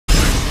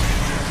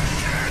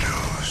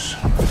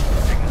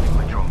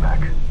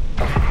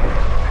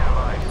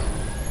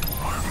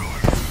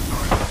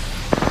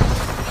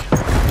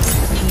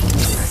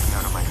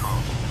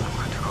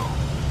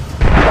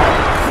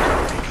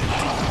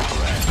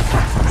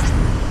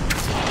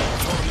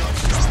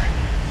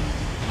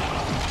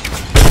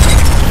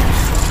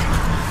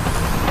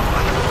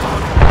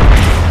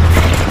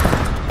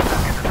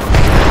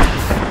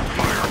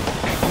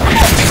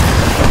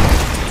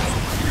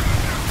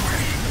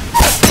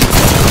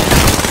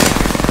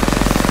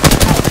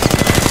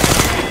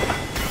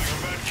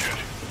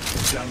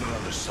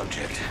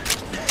subject.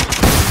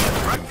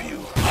 Front view.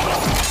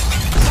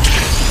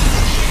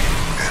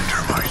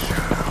 Enter my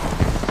shadow.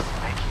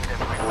 Making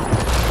them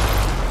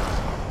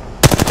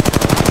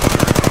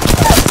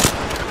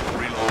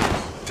reload.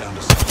 Down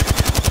to subject.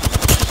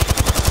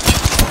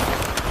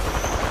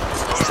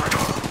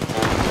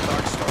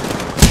 Dark Star.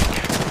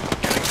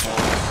 Getting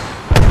close.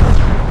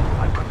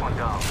 I put one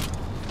down.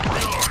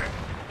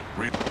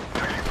 Reloading.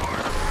 Taking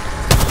fire.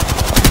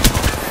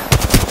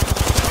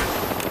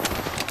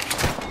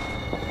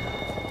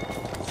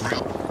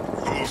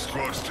 All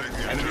squads take the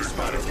Enemy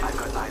spotted. I've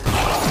got eyes.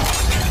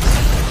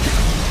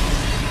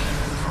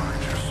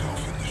 Find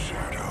yourself in the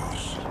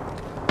shadows.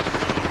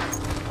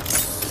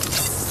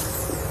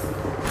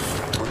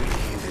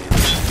 Breathe in.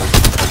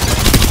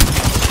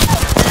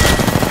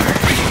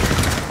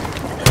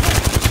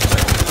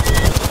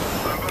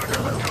 I'm back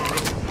at the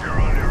totem. You're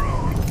on your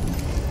own.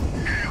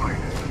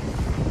 Healing.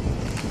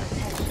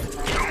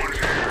 Someone's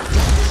here.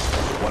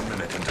 1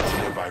 minute until the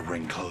nearby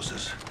ring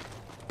closes.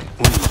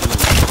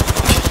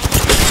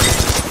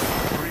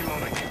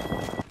 Reloading.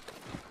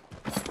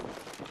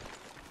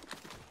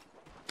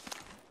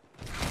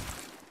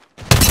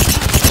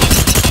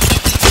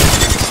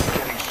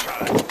 Getting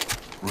shot.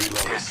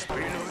 Reloading.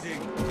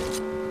 Reloading.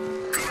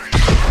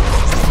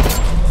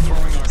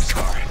 Throwing arc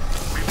star.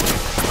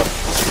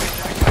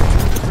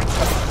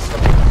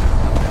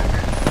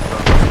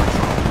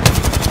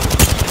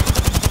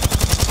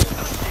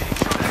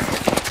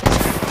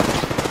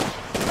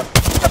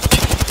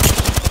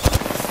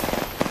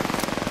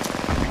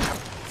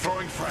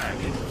 Throwing frag.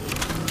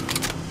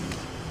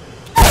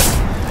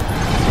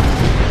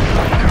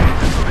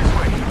 This way.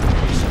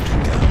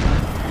 Subject down.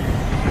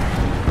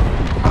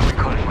 I'm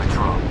recalling my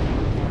drone.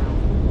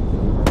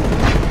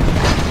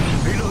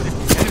 Reloading.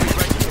 Enemy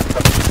right here.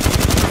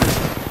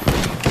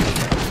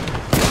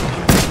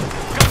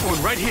 Got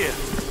one right here.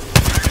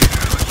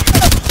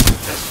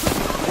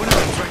 One of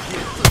them's right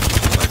here.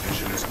 My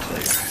vision is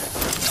clear.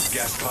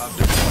 Gas cloud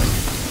deployed.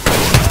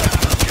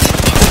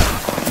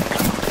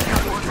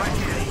 Got one right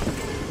here.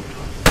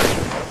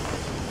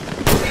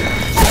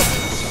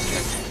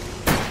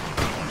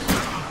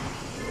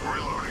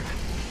 Reloading.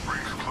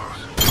 Rings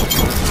close.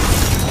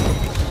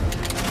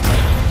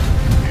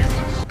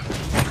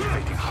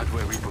 Activating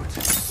hardware reboot.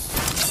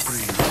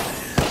 Breathe.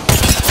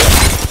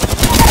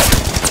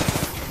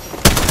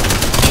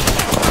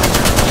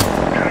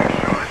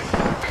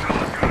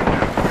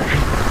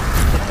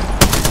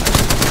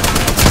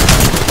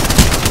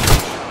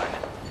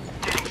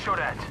 Getting shot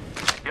at.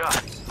 Yeah,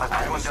 I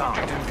put one down.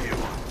 Subject in view.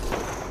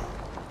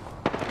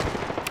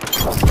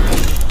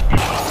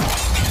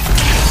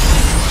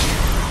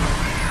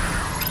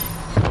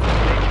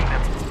 Taking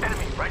them.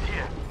 Enemy right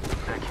here.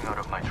 Backing out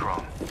of my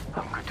drone.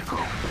 I'm good to go.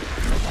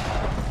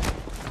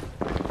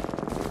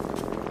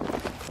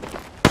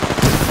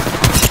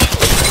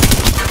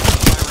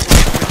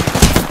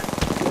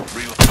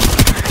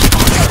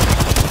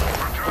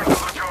 Return to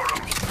the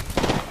totem.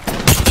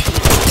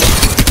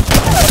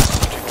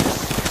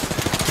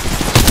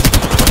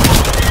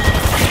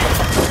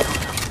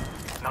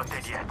 Not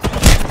dead yet.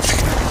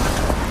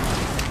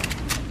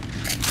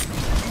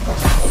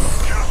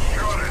 Just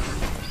shot it.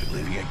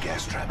 Leaving a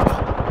gas trap.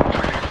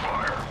 Taking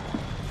fire.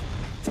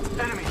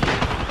 Enemy.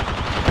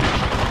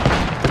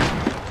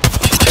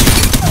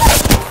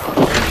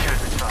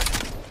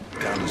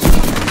 Down to zero.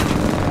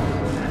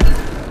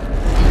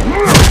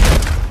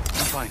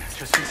 I'm fine.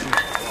 Just fixing it.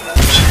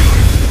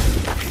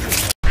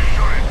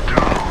 Shut it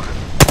down.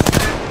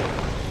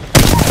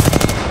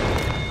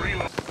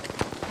 Reload.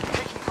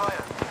 Taking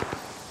fire.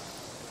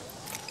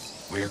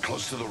 We are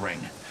close to the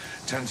ring.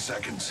 10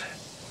 seconds.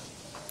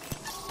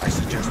 I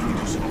suggest we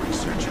do some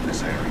research in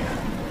this area.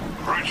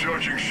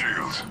 Recharging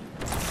shields.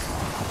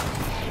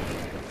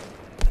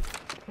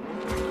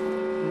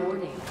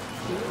 Warning.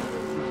 Field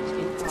movement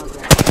in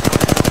progress.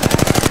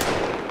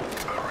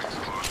 That ring's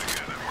closing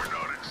in and we're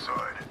not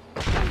inside.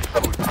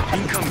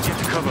 Incoming, get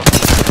to cover.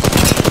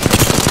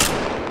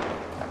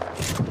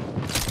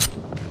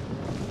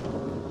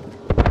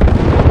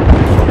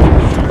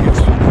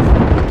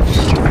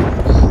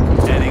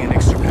 Adding an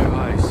extra pair of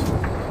eyes.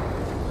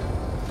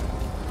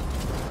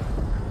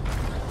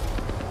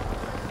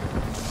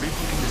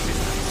 Rebooting the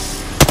system.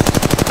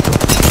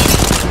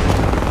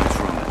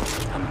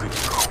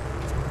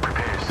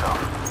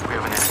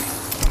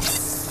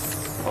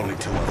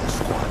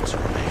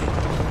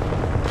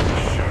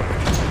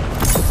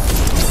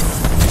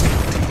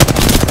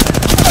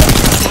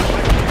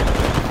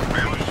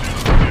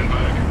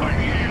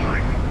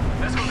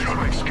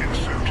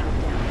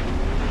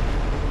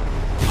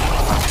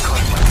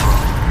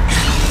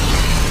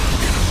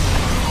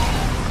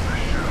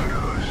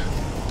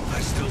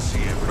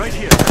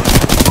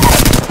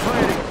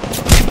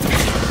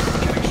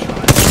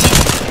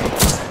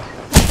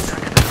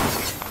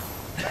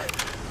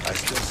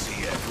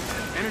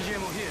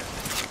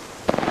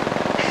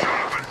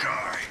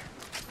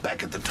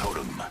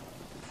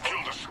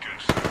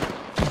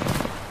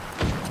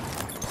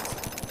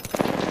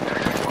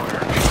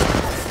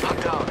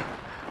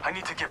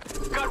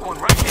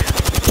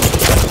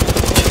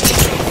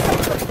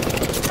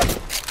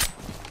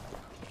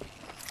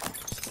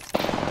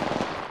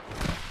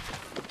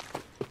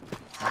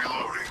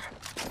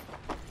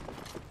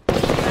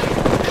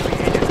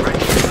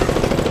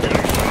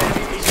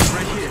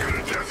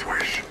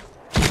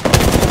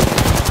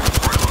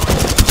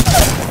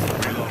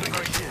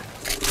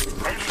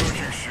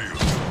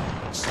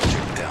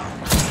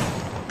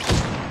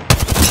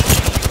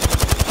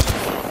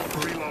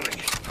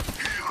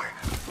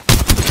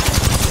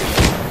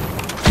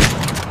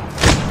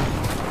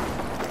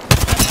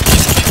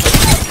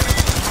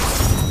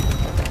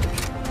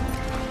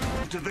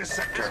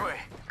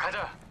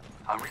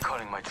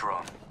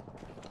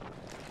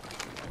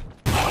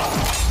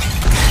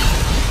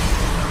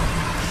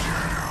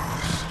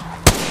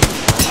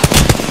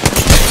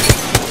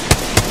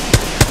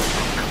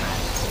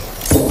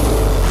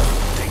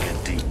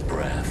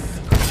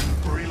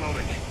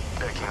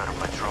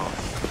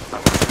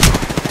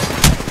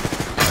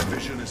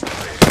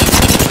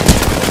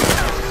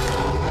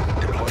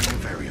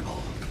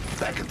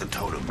 back at the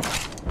totem.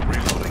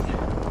 Reloading.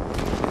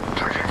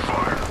 Taking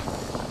fire.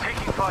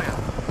 Taking fire.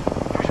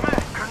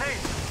 Pushback.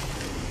 Grenade.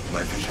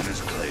 My vision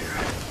is clear.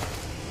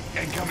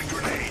 Incoming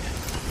grenade.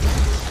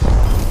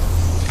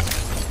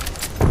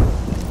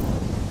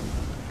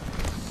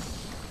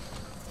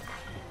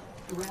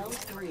 Round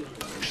 3.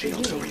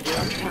 Shields are Beginning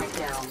recharging.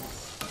 countdown.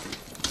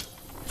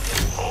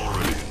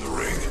 Already in the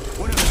ring.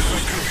 What is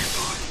this?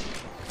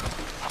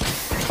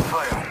 Taking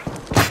fire.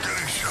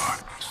 Getting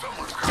shot.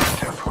 Someone's got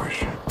a death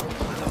wish.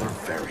 Another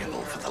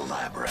variable for the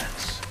lab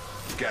rats.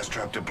 Gas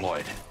trap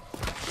deployed.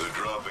 They're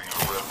dropping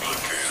a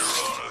replicator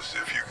on us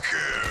if you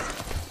care.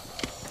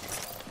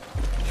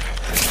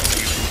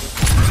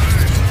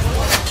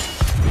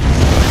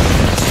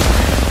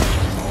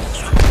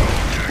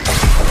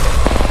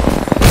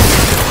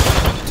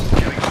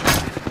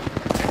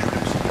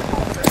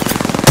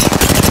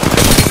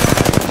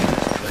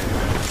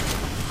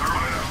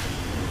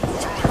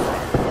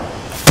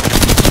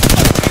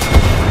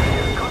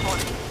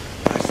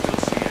 I still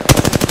see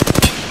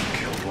it.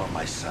 Killed one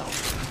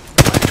myself.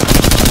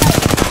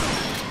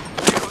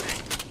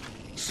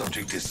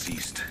 Subject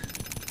deceased.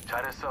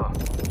 잘했어.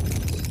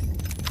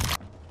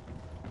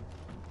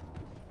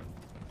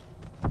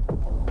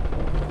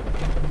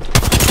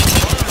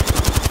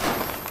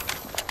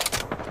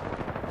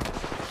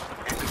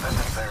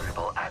 Independent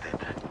variable added.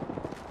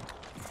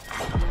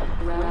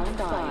 Round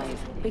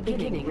 5.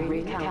 Beginning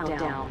ring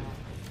countdown.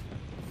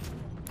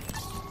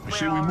 I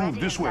say we move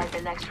this way.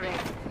 The next ring.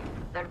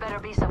 There better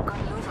be some good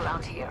news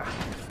around here.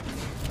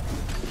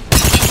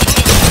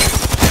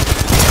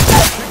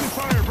 Taking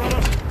fire,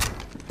 brother.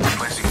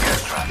 Placing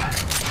gas trap.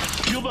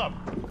 Shield up.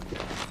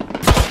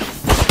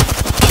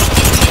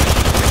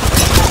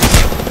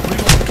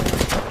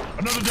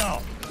 Another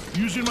down.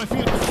 Using my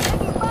field.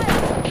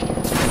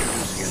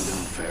 Using a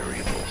new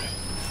variable.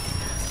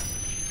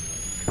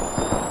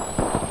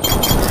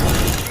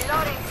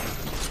 Reloading.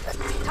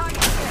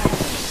 Target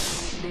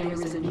here. There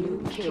is a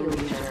new kill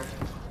leader.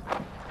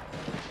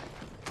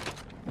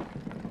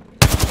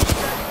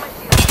 Charging my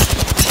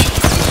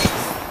shield.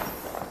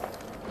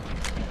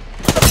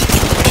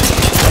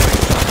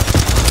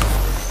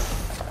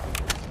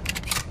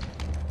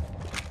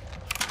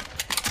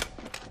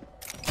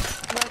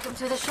 Welcome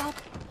to the shop.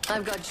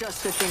 I've got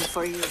just the thing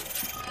for you.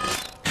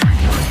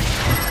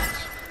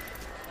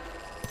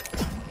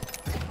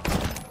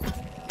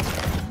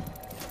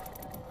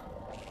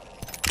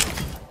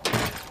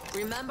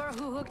 Remember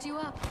who hooked you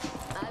up?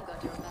 I've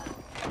got your back.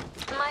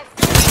 My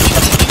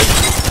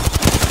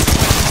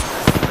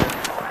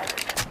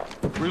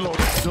Reload.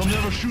 They'll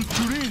never shoot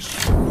through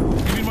these.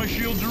 Give me my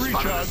shields to Spotted the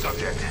recharge.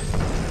 subject.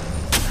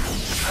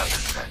 Trap is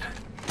set.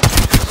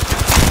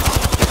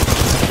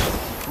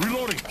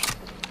 Reloading.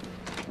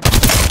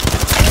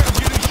 I'm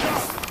getting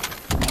shot.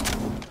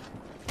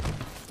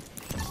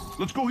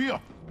 Let's go here.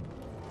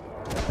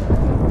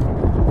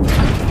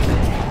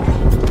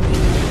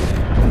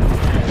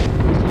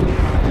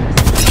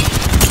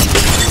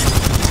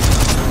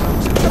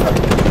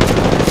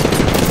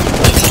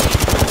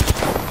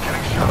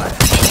 Getting shot at.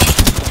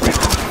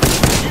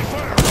 Get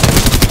fire.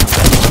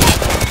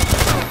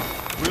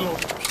 Reload.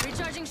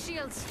 recharging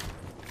shields.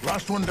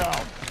 Last one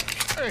down.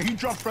 Hey, he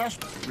dropped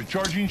fast.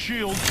 Recharging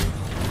shields.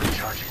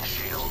 Recharging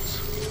shields.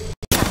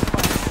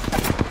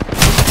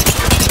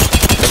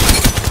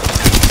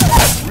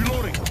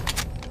 Reloading.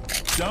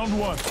 Downed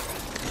one.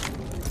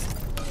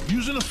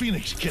 Using a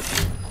Phoenix kit.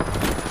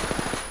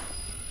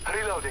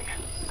 Reloading.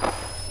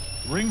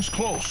 Ring's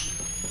close.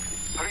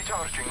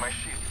 Recharging my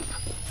shields.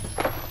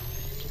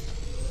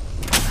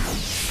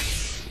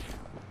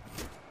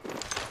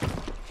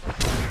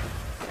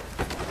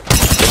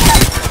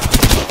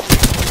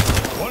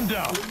 One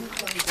down.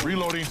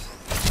 Reloading.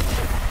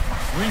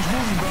 Ring's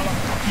moving, brother.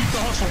 Keep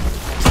the hustle.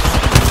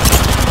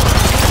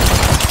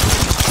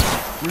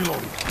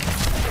 Reloading.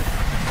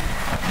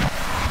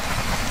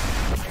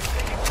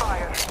 Taking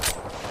fire.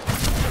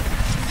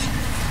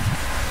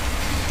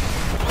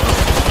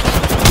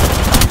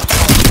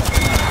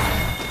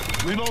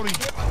 Reloading.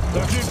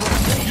 That's it, bro.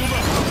 Heal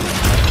up.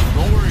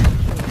 Don't worry.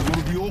 You're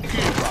gonna be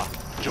okay, bro.